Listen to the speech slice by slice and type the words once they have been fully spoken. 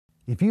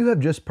If you have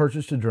just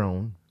purchased a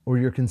drone, or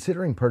you're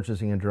considering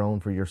purchasing a drone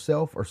for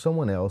yourself or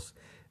someone else,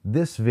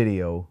 this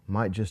video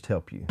might just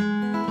help you.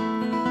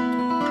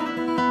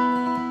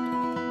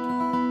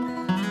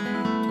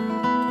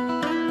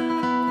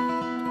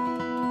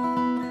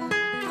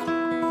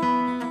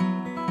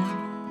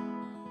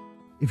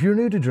 If you're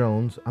new to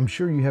drones, I'm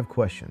sure you have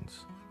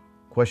questions.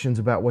 Questions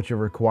about what you're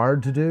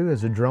required to do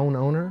as a drone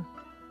owner,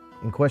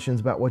 and questions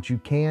about what you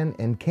can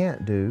and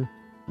can't do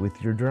with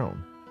your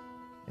drone.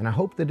 And I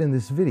hope that in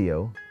this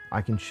video,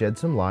 I can shed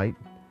some light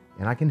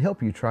and I can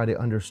help you try to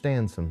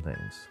understand some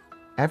things.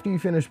 After you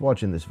finish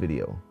watching this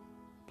video,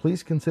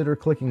 please consider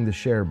clicking the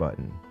share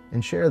button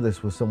and share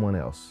this with someone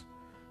else.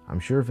 I'm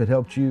sure if it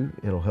helped you,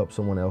 it'll help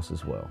someone else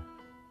as well.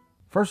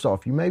 First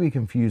off, you may be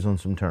confused on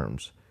some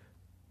terms.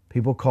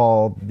 People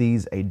call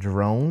these a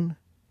drone.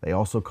 They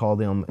also call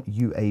them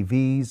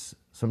UAVs,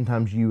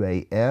 sometimes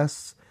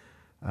UAS.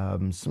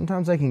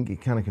 Sometimes they can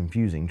get kind of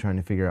confusing trying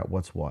to figure out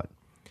what's what.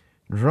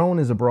 Drone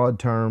is a broad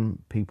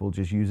term. People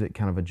just use it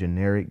kind of a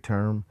generic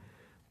term.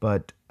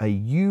 But a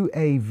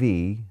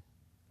UAV,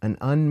 an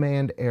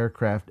unmanned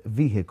aircraft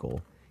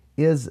vehicle,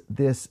 is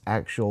this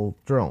actual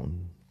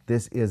drone.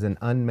 This is an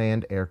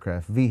unmanned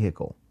aircraft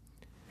vehicle.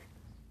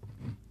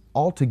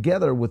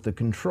 Altogether with the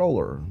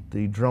controller,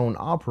 the drone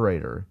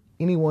operator,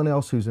 anyone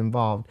else who's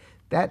involved,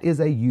 that is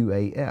a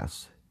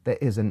UAS.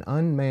 That is an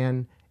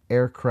unmanned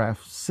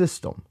aircraft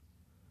system.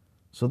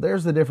 So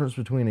there's the difference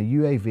between a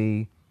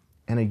UAV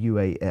and a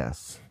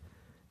UAS.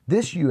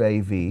 This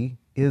UAV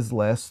is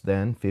less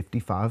than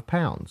 55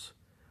 pounds,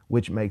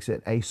 which makes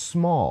it a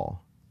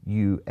small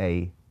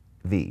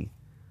UAV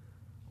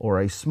or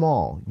a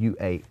small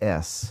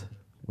UAS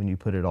when you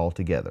put it all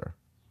together.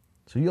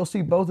 So you'll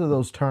see both of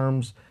those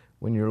terms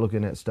when you're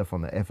looking at stuff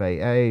on the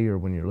FAA or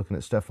when you're looking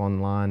at stuff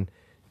online.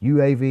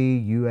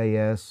 UAV,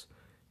 UAS,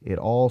 it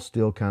all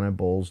still kind of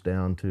boils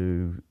down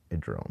to a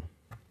drone.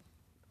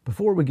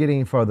 Before we get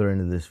any further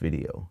into this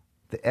video,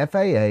 the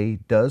FAA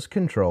does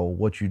control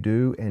what you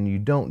do and you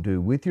don't do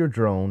with your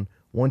drone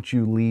once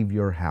you leave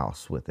your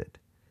house with it.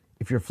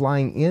 If you're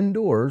flying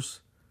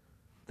indoors,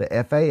 the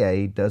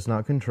FAA does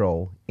not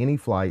control any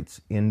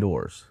flights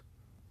indoors.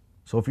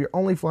 So if you're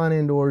only flying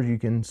indoors, you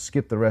can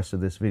skip the rest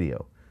of this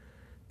video.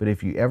 But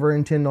if you ever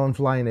intend on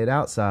flying it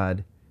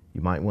outside,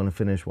 you might want to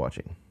finish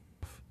watching.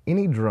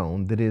 Any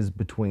drone that is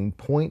between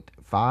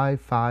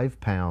 0.55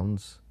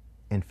 pounds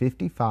and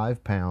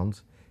 55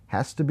 pounds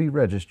has to be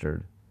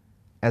registered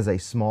as a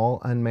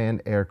small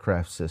unmanned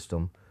aircraft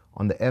system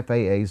on the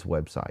FAA's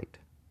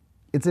website.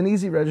 It's an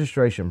easy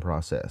registration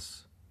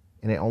process,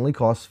 and it only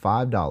costs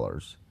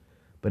 $5.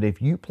 But if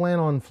you plan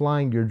on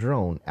flying your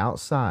drone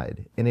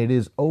outside and it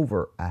is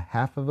over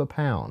 1/2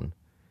 pound,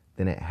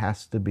 then it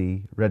has to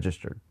be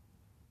registered.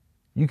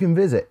 You can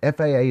visit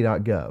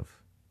FAA.gov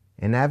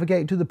and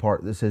navigate to the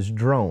part that says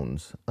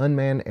Drones,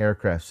 Unmanned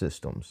Aircraft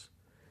Systems.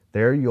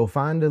 There you'll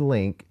find a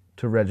link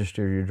to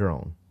register your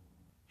drone.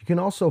 You can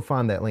also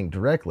find that link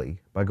directly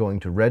by going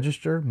to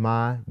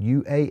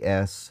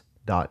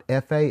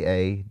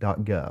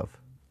registermyuas.faa.gov.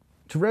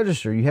 To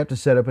register, you have to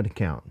set up an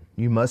account.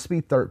 You must be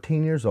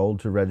 13 years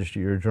old to register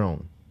your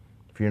drone.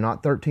 If you're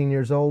not 13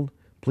 years old,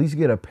 please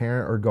get a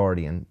parent or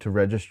guardian to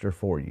register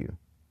for you.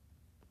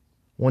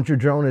 Once your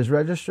drone is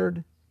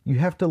registered, you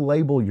have to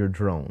label your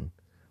drone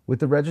with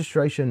the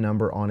registration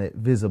number on it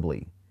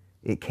visibly.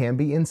 It can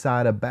be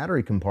inside a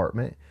battery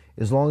compartment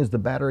as long as the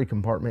battery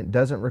compartment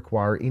doesn't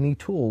require any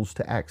tools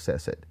to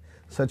access it,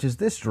 such as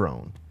this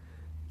drone.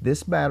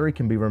 This battery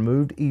can be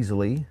removed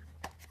easily.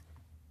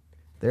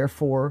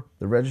 Therefore,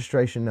 the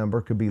registration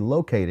number could be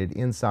located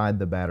inside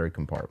the battery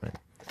compartment.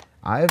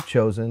 I have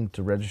chosen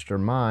to register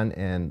mine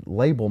and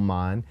label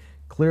mine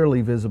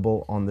clearly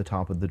visible on the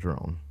top of the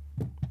drone.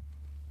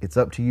 It's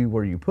up to you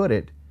where you put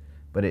it,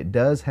 but it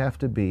does have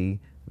to be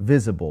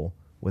visible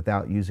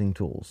without using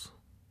tools.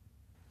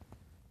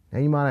 Now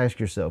you might ask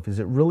yourself, is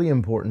it really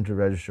important to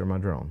register my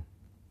drone?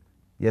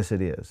 Yes,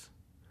 it is.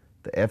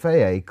 The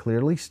FAA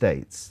clearly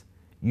states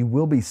you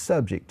will be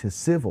subject to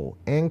civil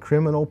and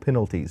criminal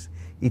penalties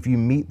if you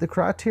meet the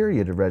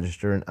criteria to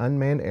register an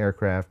unmanned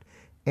aircraft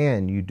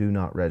and you do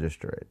not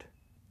register it.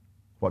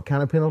 What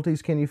kind of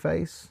penalties can you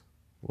face?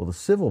 Well, the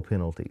civil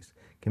penalties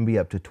can be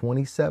up to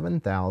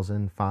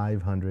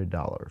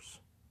 $27,500.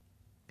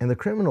 And the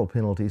criminal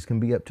penalties can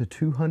be up to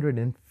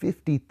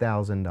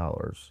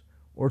 $250,000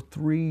 or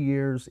 3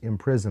 years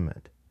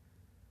imprisonment.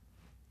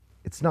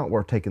 It's not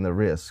worth taking the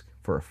risk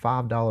for a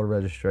 $5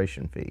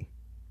 registration fee.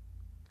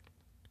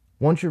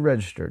 Once you're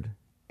registered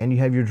and you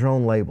have your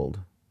drone labeled,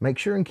 make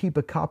sure and keep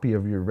a copy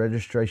of your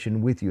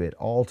registration with you at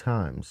all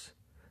times.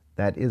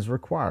 That is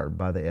required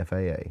by the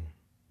FAA.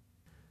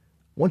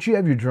 Once you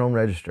have your drone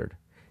registered,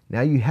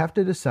 now you have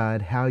to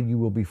decide how you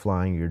will be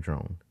flying your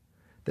drone.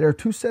 There are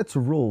 2 sets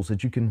of rules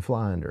that you can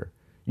fly under.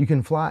 You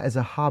can fly as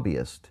a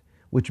hobbyist,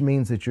 which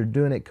means that you're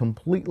doing it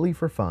completely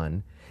for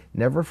fun,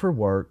 never for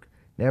work,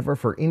 never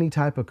for any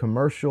type of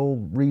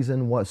commercial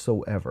reason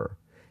whatsoever.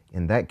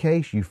 In that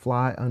case, you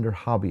fly under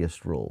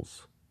hobbyist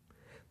rules.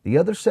 The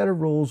other set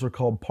of rules are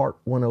called Part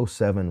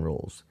 107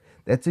 rules.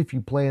 That's if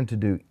you plan to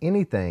do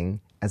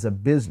anything as a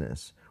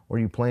business, or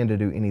you plan to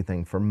do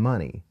anything for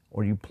money,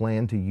 or you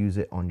plan to use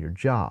it on your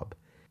job.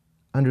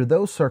 Under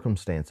those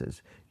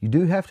circumstances, you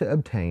do have to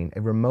obtain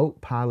a remote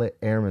pilot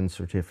airman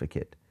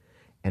certificate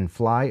and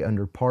fly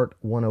under Part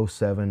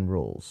 107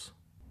 rules.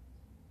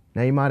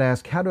 Now you might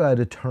ask, how do I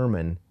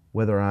determine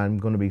whether I'm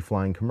going to be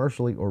flying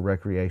commercially or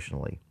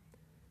recreationally?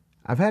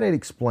 I've had it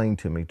explained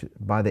to me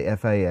by the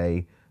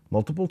FAA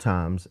multiple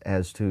times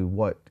as to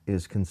what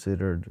is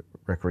considered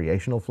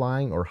recreational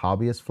flying or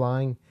hobbyist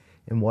flying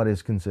and what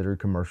is considered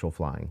commercial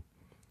flying.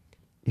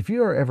 If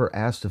you are ever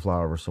asked to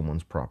fly over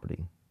someone's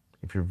property,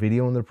 if you're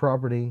videoing their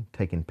property,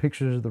 taking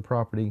pictures of their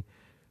property,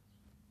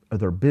 or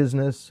their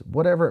business,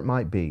 whatever it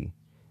might be,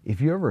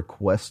 if you're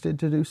requested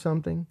to do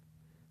something,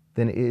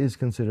 then it is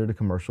considered a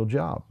commercial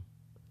job.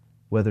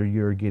 Whether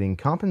you're getting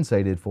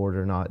compensated for it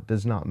or not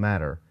does not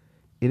matter.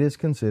 It is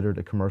considered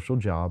a commercial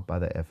job by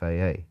the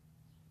FAA.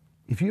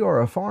 If you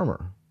are a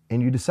farmer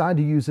and you decide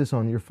to use this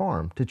on your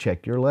farm to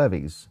check your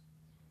levees,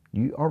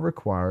 you are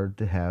required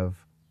to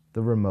have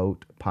the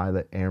remote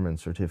pilot airman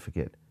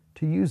certificate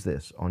to use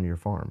this on your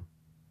farm.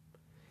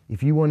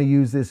 If you want to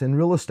use this in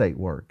real estate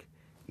work,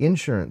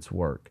 insurance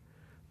work,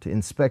 to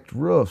inspect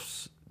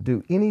roofs,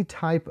 do any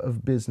type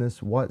of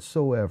business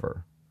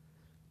whatsoever,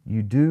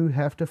 you do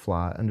have to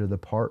fly under the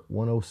Part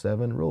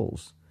 107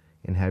 rules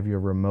and have your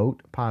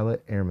remote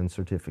pilot airman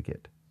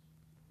certificate.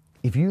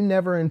 If you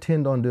never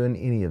intend on doing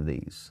any of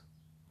these,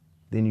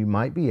 then you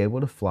might be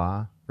able to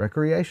fly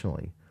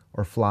recreationally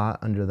or fly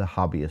under the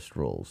hobbyist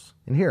rules.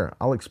 And here,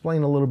 I'll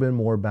explain a little bit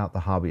more about the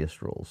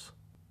hobbyist rules.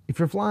 If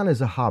you're flying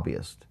as a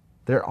hobbyist,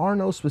 there are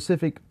no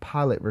specific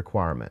pilot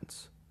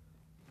requirements.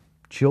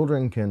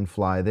 Children can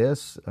fly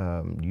this.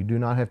 You do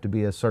not have to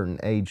be a certain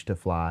age to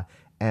fly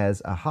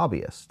as a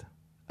hobbyist.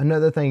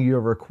 Another thing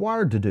you're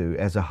required to do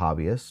as a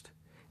hobbyist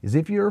is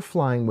if you're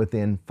flying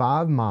within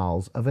 5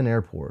 miles of an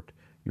airport,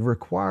 you're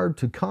required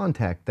to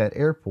contact that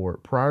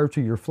airport prior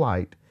to your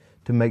flight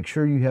to make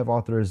sure you have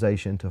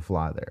authorization to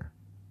fly there.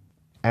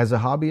 As a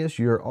hobbyist,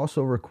 you're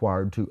also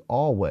required to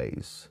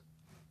always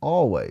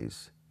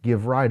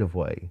give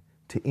right-of-way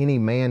to any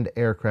manned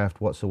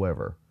aircraft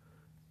whatsoever.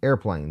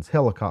 Airplanes,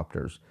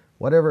 helicopters,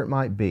 whatever it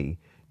might be,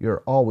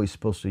 you're always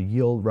supposed to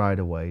yield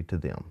right-of-way to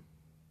them.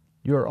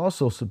 You're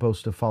also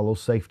supposed to follow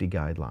safety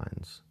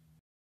guidelines.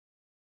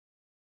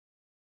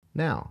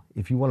 Now,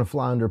 if you want to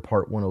fly under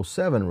Part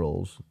 107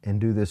 rules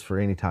and do this for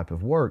any type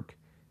of work,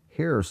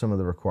 here are some of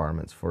the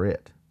requirements for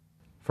it.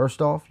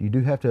 First off, you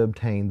do have to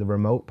obtain the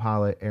Remote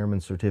Pilot Airman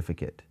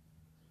Certificate.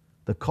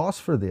 The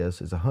cost for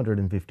this is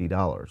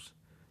 $150.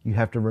 You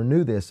have to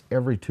renew this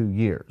every 2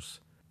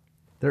 years.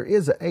 There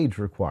is an age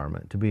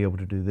requirement to be able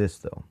to do this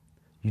though.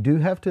 You do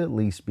have to at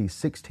least be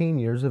 16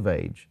 years of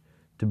age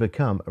to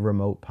become a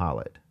remote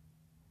pilot.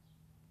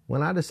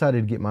 When I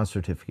decided to get my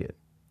certificate,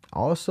 I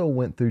also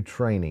went through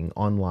training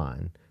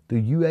online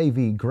through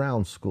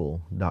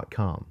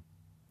UAVgroundschool.com.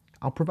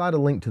 I'll provide a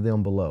link to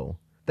them below.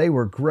 They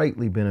were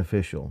greatly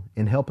beneficial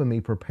in helping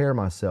me prepare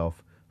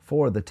myself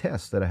for the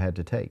test that I had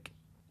to take.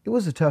 It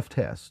was a tough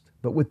test,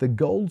 but with the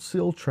Gold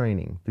Seal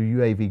training through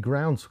UAV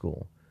Ground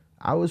School,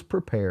 I was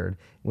prepared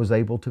and was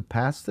able to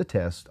pass the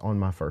test on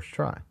my first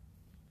try.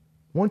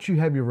 Once you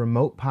have your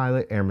Remote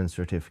Pilot Airman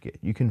Certificate,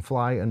 you can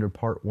fly under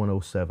Part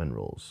 107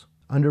 rules.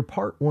 Under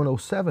Part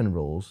 107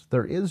 rules,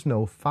 there is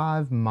no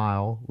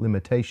 5-mile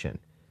limitation.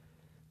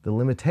 The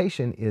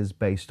limitation is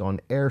based on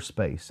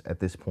airspace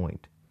at this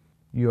point.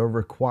 You are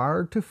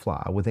required to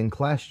fly within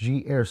Class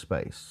G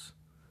airspace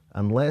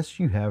unless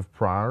you have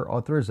prior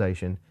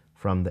authorization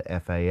from the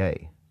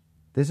FAA.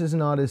 This is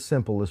not as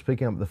simple as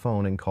picking up the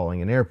phone and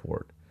calling an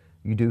airport.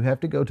 You do have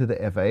to go to the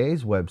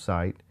FAA's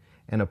website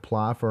and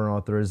apply for an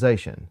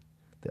authorization.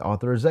 The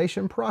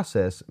authorization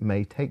process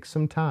may take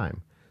some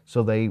time,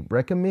 so they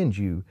recommend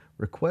you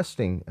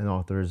requesting an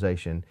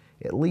authorization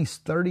at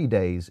least 30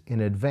 days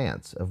in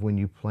advance of when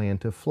you plan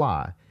to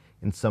fly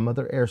in some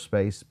other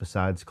airspace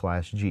besides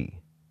Class G.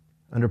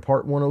 Under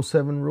Part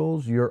 107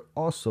 rules, you're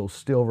also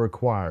still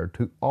required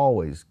to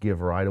always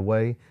give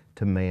right-of-way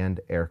to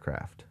manned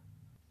aircraft.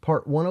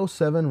 Part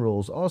 107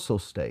 rules also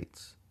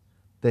states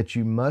that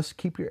you must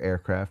keep your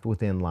aircraft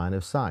within line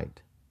of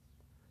sight.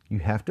 You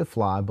have to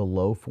fly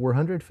below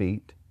 400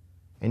 feet,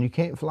 and you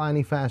can't fly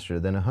any faster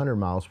than 100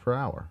 miles per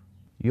hour.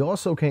 You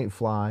also can't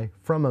fly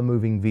from a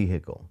moving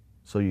vehicle,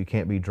 so you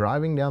can't be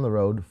driving down the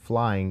road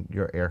flying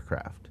your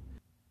aircraft.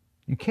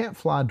 You can't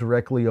fly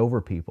directly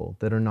over people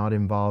that are not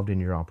involved in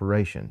your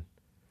operation.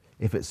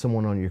 If it's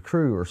someone on your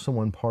crew or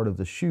someone part of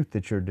the shoot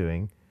that you're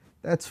doing,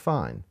 that's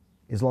fine,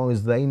 as long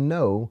as they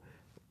know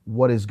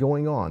what is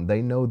going on.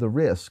 They know the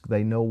risk.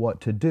 They know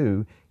what to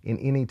do in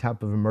any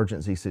type of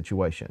emergency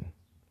situation.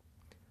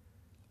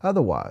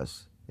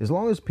 Otherwise, as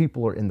long as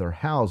people are in their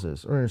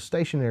houses or in a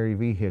stationary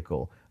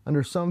vehicle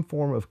under some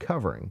form of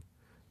covering,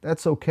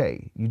 that's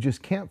okay. You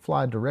just can't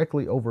fly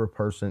directly over a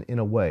person in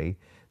a way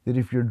that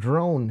if your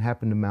drone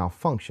happened to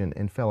malfunction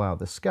and fell out of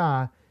the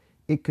sky,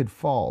 it could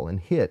fall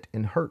and hit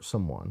and hurt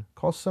someone,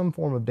 cause some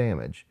form of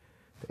damage.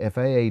 The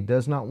FAA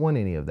does not want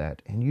any of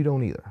that, and you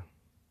don't either.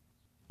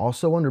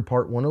 Also, under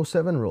Part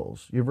 107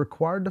 rules, you're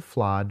required to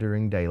fly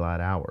during daylight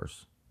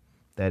hours.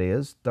 That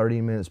is, 30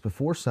 minutes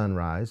before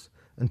sunrise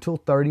until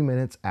 30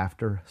 minutes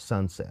after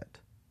sunset.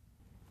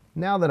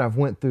 Now that I've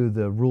went through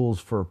the rules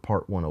for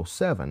Part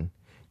 107,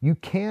 you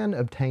can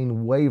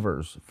obtain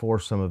waivers for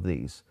some of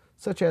these,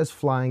 such as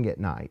flying at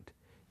night.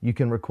 You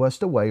can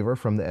request a waiver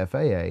from the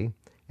FAA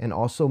and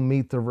also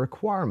meet the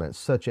requirements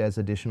such as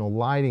additional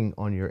lighting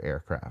on your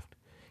aircraft.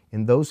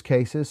 In those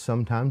cases,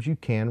 sometimes you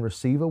can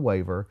receive a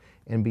waiver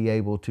and be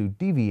able to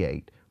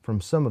deviate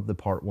from some of the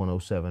Part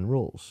 107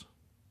 rules.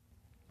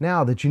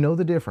 Now that you know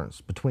the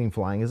difference between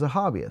flying as a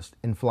hobbyist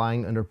and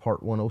flying under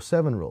Part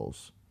 107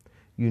 rules,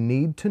 you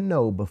need to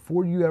know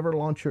before you ever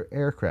launch your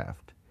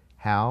aircraft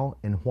how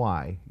and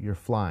why you're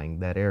flying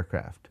that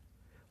aircraft.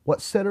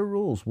 What set of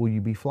rules will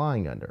you be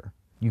flying under?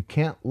 You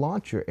can't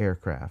launch your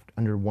aircraft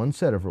under one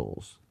set of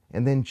rules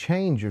and then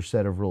change your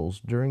set of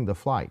rules during the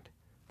flight.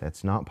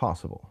 That's not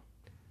possible.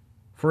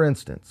 For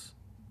instance,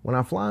 when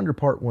I fly under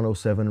Part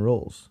 107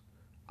 rules,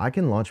 I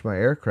can launch my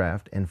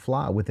aircraft and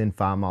fly within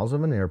 5 miles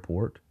of an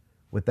airport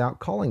without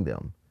calling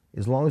them,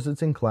 as long as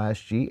it's in Class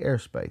G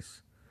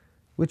airspace,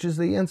 which is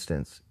the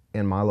instance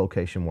in my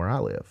location where I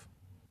live.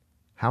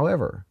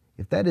 However,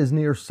 if that is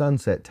near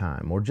sunset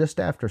time or just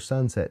after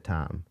sunset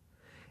time,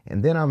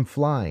 and then I'm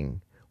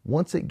flying,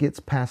 once it gets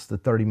past the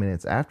 30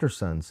 minutes after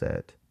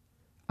sunset,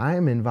 I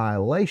am in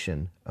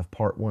violation of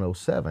Part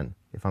 107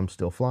 if I'm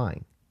still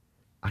flying.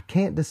 I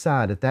can't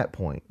decide at that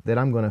point that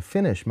I'm going to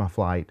finish my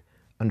flight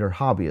under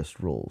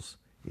hobbyist rules.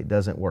 It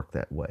doesn't work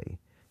that way.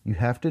 You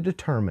have to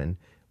determine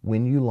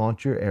when you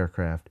launch your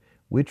aircraft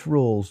which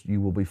rules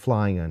you will be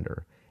flying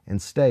under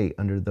and stay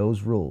under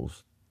those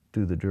rules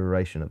through the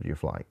duration of your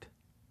flight.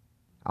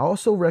 I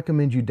also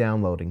recommend you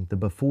downloading the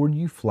Before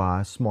You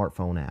Fly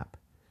smartphone app.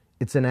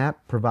 It's an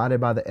app provided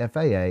by the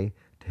FAA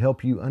to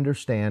help you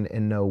understand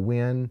and know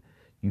when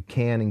you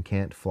can and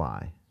can't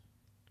fly.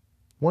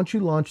 Once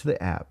you launch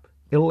the app,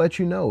 it'll let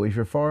you know if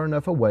you're far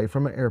enough away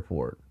from an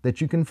airport that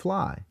you can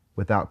fly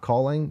without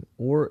calling,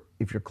 or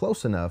if you're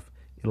close enough,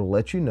 it'll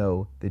let you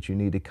know that you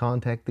need to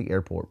contact the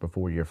airport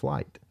before your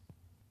flight.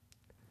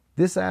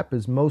 This app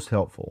is most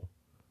helpful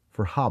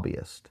for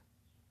hobbyists.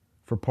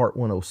 For Part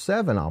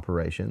 107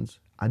 operations,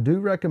 I do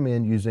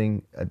recommend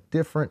using a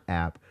different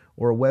app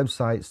or a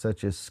website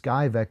such as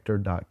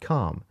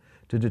skyvector.com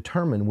to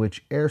determine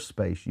which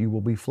airspace you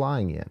will be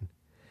flying in.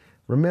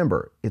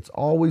 Remember, it's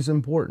always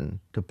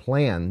important to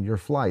plan your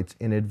flights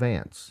in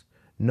advance.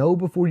 Know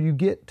before you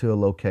get to a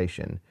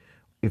location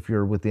if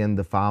you're within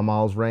the 5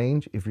 miles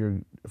range if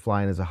you're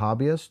flying as a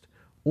hobbyist,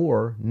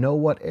 or know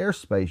what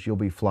airspace you'll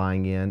be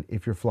flying in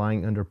if you're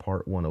flying under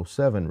Part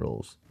 107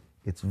 rules.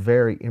 It's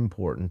very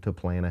important to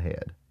plan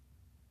ahead.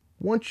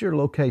 Once your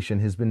location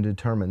has been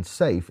determined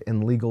safe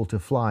and legal to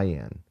fly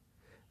in,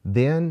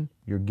 then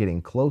you're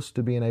getting close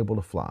to being able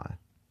to fly.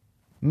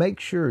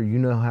 Make sure you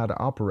know how to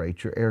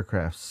operate your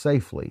aircraft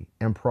safely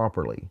and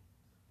properly.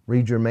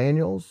 Read your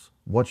manuals,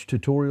 watch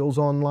tutorials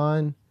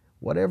online,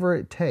 whatever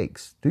it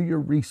takes, do your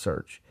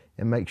research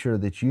and make sure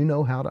that you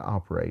know how to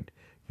operate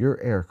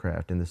your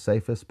aircraft in the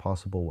safest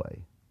possible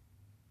way.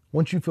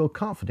 Once you feel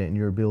confident in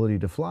your ability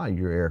to fly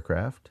your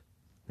aircraft,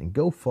 then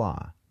go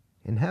fly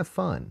and have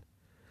fun.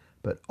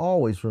 But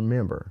always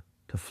remember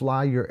to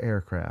fly your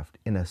aircraft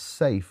in a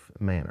safe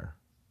manner.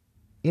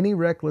 Any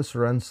reckless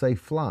or unsafe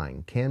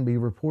flying can be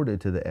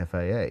reported to the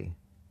FAA.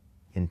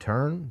 In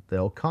turn,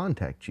 they'll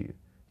contact you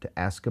to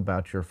ask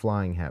about your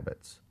flying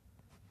habits.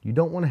 You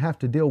don't want to have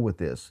to deal with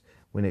this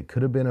when it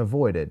could have been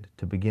avoided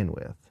to begin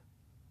with.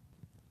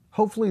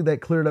 Hopefully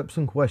that cleared up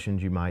some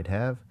questions you might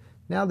have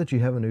now that you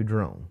have a new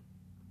drone.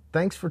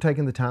 Thanks for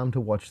taking the time to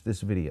watch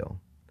this video.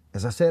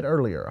 As I said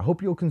earlier, I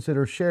hope you'll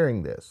consider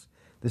sharing this.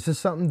 This is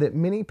something that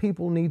many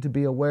people need to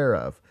be aware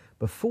of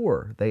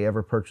before they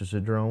ever purchase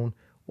a drone,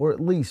 or at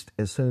least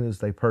as soon as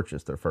they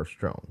purchase their first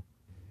drone.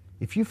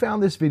 If you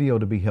found this video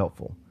to be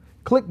helpful,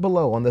 click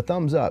below on the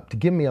thumbs up to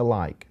give me a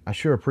like. I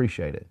sure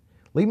appreciate it.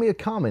 Leave me a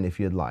comment if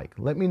you'd like.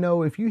 Let me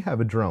know if you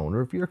have a drone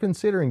or if you're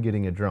considering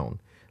getting a drone.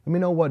 Let me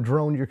know what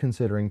drone you're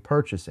considering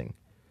purchasing.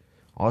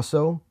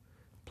 Also,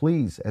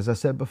 please, as I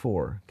said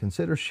before,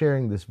 consider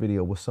sharing this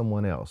video with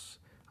someone else.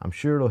 I'm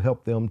sure it'll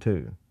help them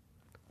too.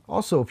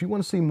 Also, if you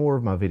want to see more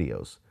of my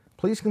videos,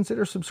 please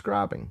consider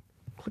subscribing.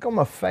 Click on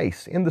my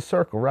face in the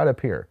circle right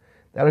up here.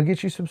 That'll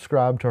get you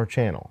subscribed to our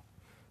channel.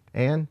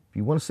 And if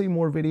you want to see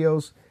more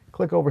videos,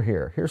 click over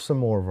here. Here's some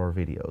more of our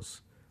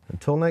videos.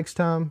 Until next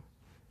time,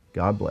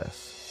 God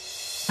bless.